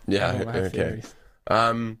theories. Yeah, okay. Theories.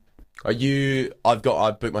 I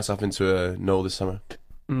booked myself into a Knoll this summer.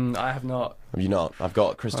 I have not. Have you not? I've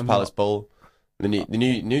got Crystal Palace Bowl. The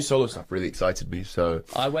new solo stuff really excited me, so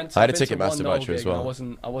I had a Ticketmaster voucher as well.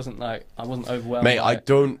 I wasn't overwhelmed. Mate, I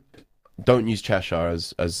don't use Cheshire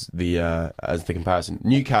as the comparison.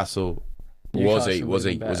 Newcastle was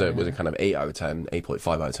a kind of 8 out of 10,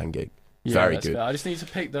 8.5 out of 10 gig. Yeah, very good. Fair. I just need to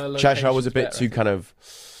pick the locations. Cheshire was a bit better. too kind of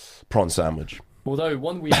prawn sandwich. Although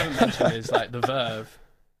one we haven't mentioned is like the Verve.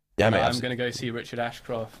 Yeah, mate. I'm going to go see Richard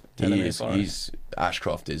Ashcroft.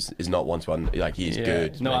 Ashcroft is not one-to-one. Like, he's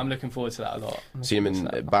good. No, mate. I'm looking forward to that a lot. See him in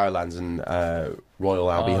Barrowlands and Royal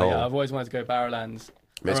Albie Hall. Yeah, I've always wanted to go Barrowlands.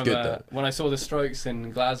 It's good though. When I saw the Strokes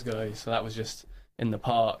in Glasgow, so that was just in the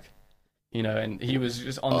park, you know, and he was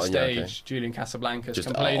just on stage, Julian Casablancas, just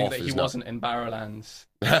complaining that he wasn't in Barrowlands.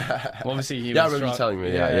 Obviously, he was I remember you telling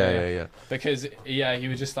me. Yeah. Because he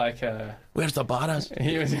was just like, where's the bars?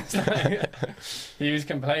 He was just like, he was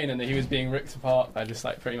complaining that he was being ripped apart by just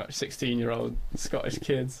like pretty much 16-year-old Scottish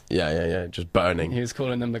kids. Yeah, just burning. He was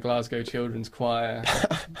calling them the Glasgow Children's Choir,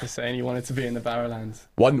 just saying he wanted to be in the Barrowlands.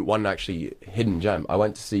 One actually hidden gem. I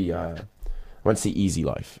went to see Easy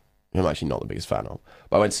Life. I'm actually not the biggest fan of,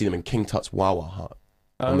 but I went to see them in King Tut's Wawa Hut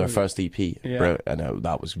on their first EP. Yeah. And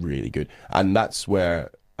that was really good. And that's where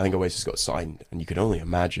I think Oasis got signed. And you can only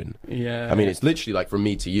imagine. Yeah. I mean, it's literally like from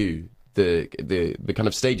me to you. The kind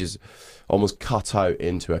of stage is almost cut out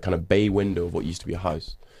into a kind of bay window of what used to be a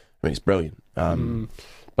house. I mean, it's brilliant.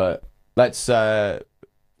 But let's for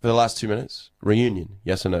the last 2 minutes, reunion.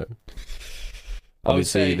 Yes or no?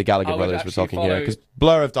 Obviously, the Gallagher brothers were talking here because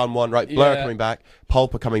Blur have done one, right? Blur are coming back.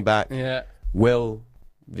 Pulp are coming back. Yeah. Will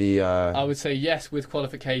the? I would say yes with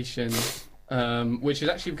qualifications, which is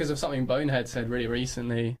actually because of something Bonehead said really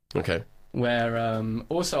recently. Okay. Where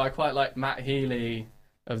also I quite like Matt Healy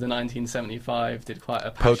of the 1975 did quite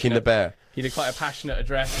a poking the bear. He did quite a passionate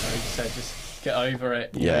address where he said just get over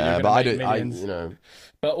it. But I don't.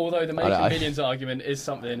 But although the making millions argument is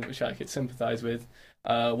something which I could sympathise with.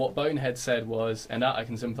 What Bonehead said was, and that I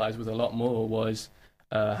can sympathise with a lot more, was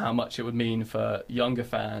how much it would mean for younger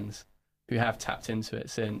fans who have tapped into it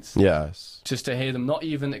since. Yes. Just to hear them not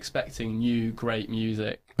even expecting new great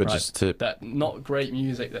music, but just to not great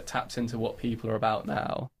music that taps into what people are about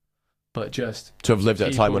now, but just to have lived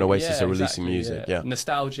at a time when Oasis are releasing music. Yeah.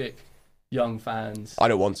 Nostalgic young fans. I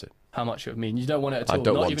don't want it. How much it would mean? You don't want it at all.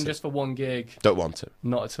 Not even just for one gig. Don't want it.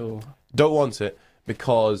 Not at all. Don't want it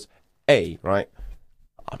because right.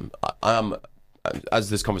 I'm as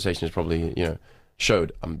this conversation has probably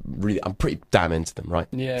showed. I'm pretty damn into them, right?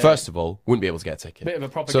 Yeah. First of all, wouldn't be able to get a ticket. Bit of a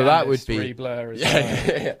propaganda. So that would be Blur as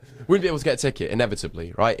well. Wouldn't be able to get a ticket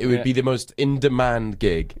inevitably, right? It would be the most in-demand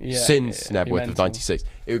gig since Nebworth of '96.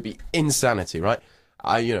 It would be insanity, right?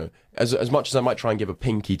 As much as I might try and give a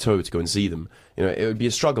pinky toe to go and see them, it would be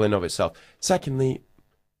a struggle in of itself. Secondly,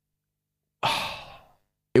 I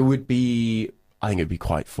think it'd be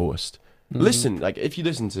quite forced. Listen, like if you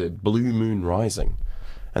listen to Blue Moon Rising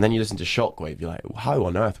and then you listen to Shockwave, you're like, how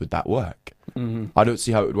on earth would that work? I don't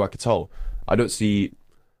see how it would work at all. I don't see.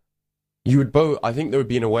 I think there would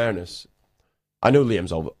be an awareness. I know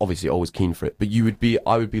Liam's obviously always keen for it, but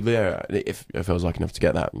I would be there if I was lucky enough to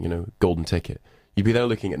get that, golden ticket. You'd be there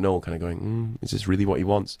looking at Noel kind of going, is this really what he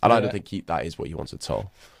wants? And I don't think that is what he wants at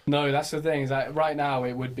all. No, that's the thing. Is that right now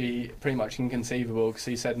it would be pretty much inconceivable because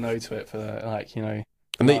he said no to it for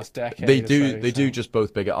and last decade. They do just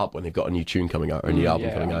both big it up when they've got a new tune coming out or a new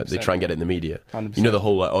album coming out. 100%. They try and get it in the media. 100%. The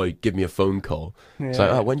whole give me a phone call. It's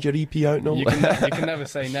like, when's your EP out, Noel? You can never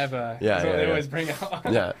say never. They always bring up.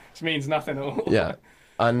 Which means nothing at all. Yeah,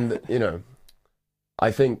 and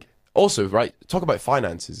I think. Also, right, talk about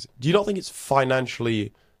finances. Do you not think it's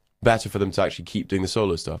financially better for them to actually keep doing the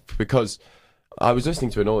solo stuff? Because I was listening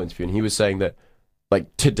to an old interview and he was saying that,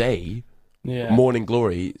 like, today, Morning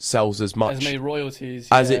Glory sells as much... As many royalties.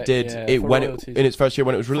 As it did in its first year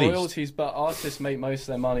when it was released. Royalties, but artists make most of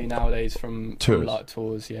their money nowadays from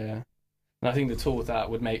tours, yeah. And I think the tour with that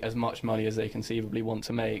would make as much money as they conceivably want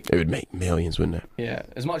to make. It would make millions, wouldn't it? Yeah,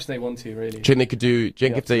 as much as they want to, really. Do you think they could do? Do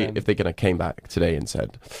you think if they kind of came back today and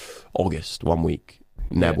said, August 1 week,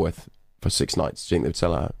 Nebworth for 6 nights, do you think they'd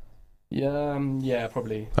sell out? Yeah,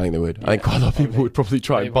 probably. I think they would. I think quite a lot of people would probably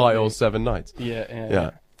try and buy all 7 nights. Yeah.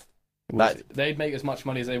 They'd make as much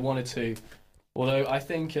money as they wanted to. Although I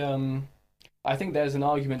think there's an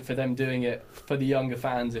argument for them doing it for the younger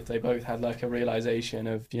fans if they both had like a realization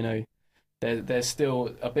of there's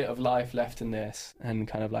still a bit of life left in this and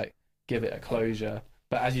kind of like give it a closure.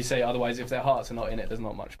 But as you say, otherwise, if their hearts are not in it, there's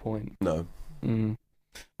not much point. No.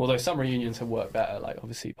 Although some reunions have worked better, like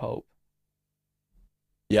obviously Pulp.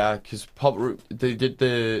 Yeah, because Pulp, they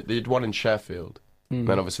did one in Sheffield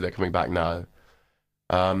Then obviously they're coming back now.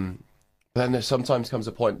 Then there sometimes comes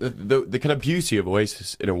a point. The kind of beauty of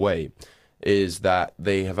Oasis, in a way, is that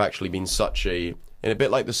they have actually been in a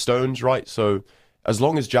bit like the Stones, right? So as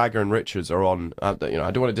long as Jagger and Richards are on, I don't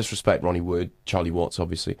want to disrespect Ronnie Wood, Charlie Watts,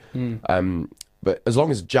 obviously, but as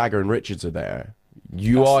long as Jagger and Richards are there,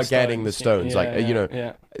 you are getting the Stones.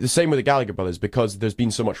 The same with the Gallagher brothers, because there's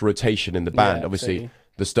been so much rotation in the band. Obviously,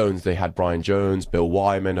 the Stones, they had Brian Jones, Bill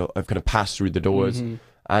Wyman have kind of passed through the doors.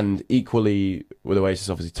 And equally with Oasis,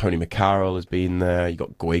 obviously Tony McCarroll has been there. You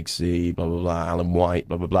got Guigsy, blah blah blah, Alan White,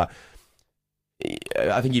 blah blah blah.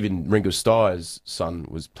 I think even Ringo Starr's son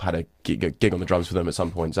had a gig on the drums for them at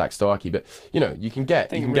some point, Zach Starkey. But you can get. I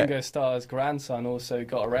think Ringo Starr's grandson also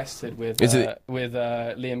got arrested with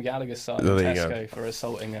Liam Gallagher's son in Tesco for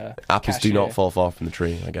assaulting a apples cashier. do not fall far from the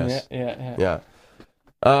tree, I guess. Yeah.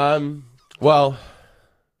 Well,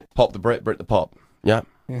 Pop the Brit the Pop. Yeah,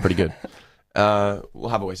 pretty good. We'll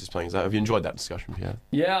have Oasis playing. Have you enjoyed that discussion, Pierre?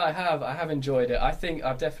 Yeah, I have enjoyed it. I think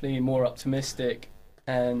I'm definitely more optimistic,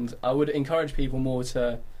 and I would encourage people more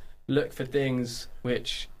to look for things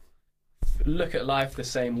which look at life the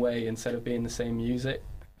same way instead of being the same music,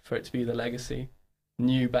 for it to be the legacy.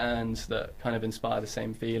 New bands that kind of inspire the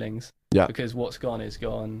same feelings. Yeah. Because what's gone is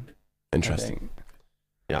gone. Interesting.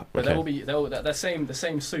 Yeah. But the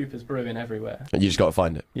same soup is brewing everywhere. And you just got to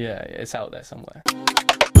find it. Yeah, it's out there somewhere.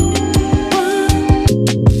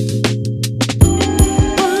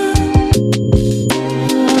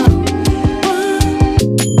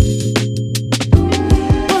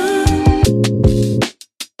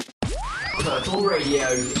 Purple Radio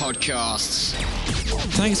Podcasts.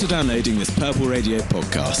 Thanks for downloading this Purple Radio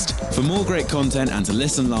podcast. For more great content and to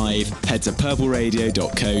listen live, head to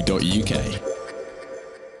purpleradio.co.uk.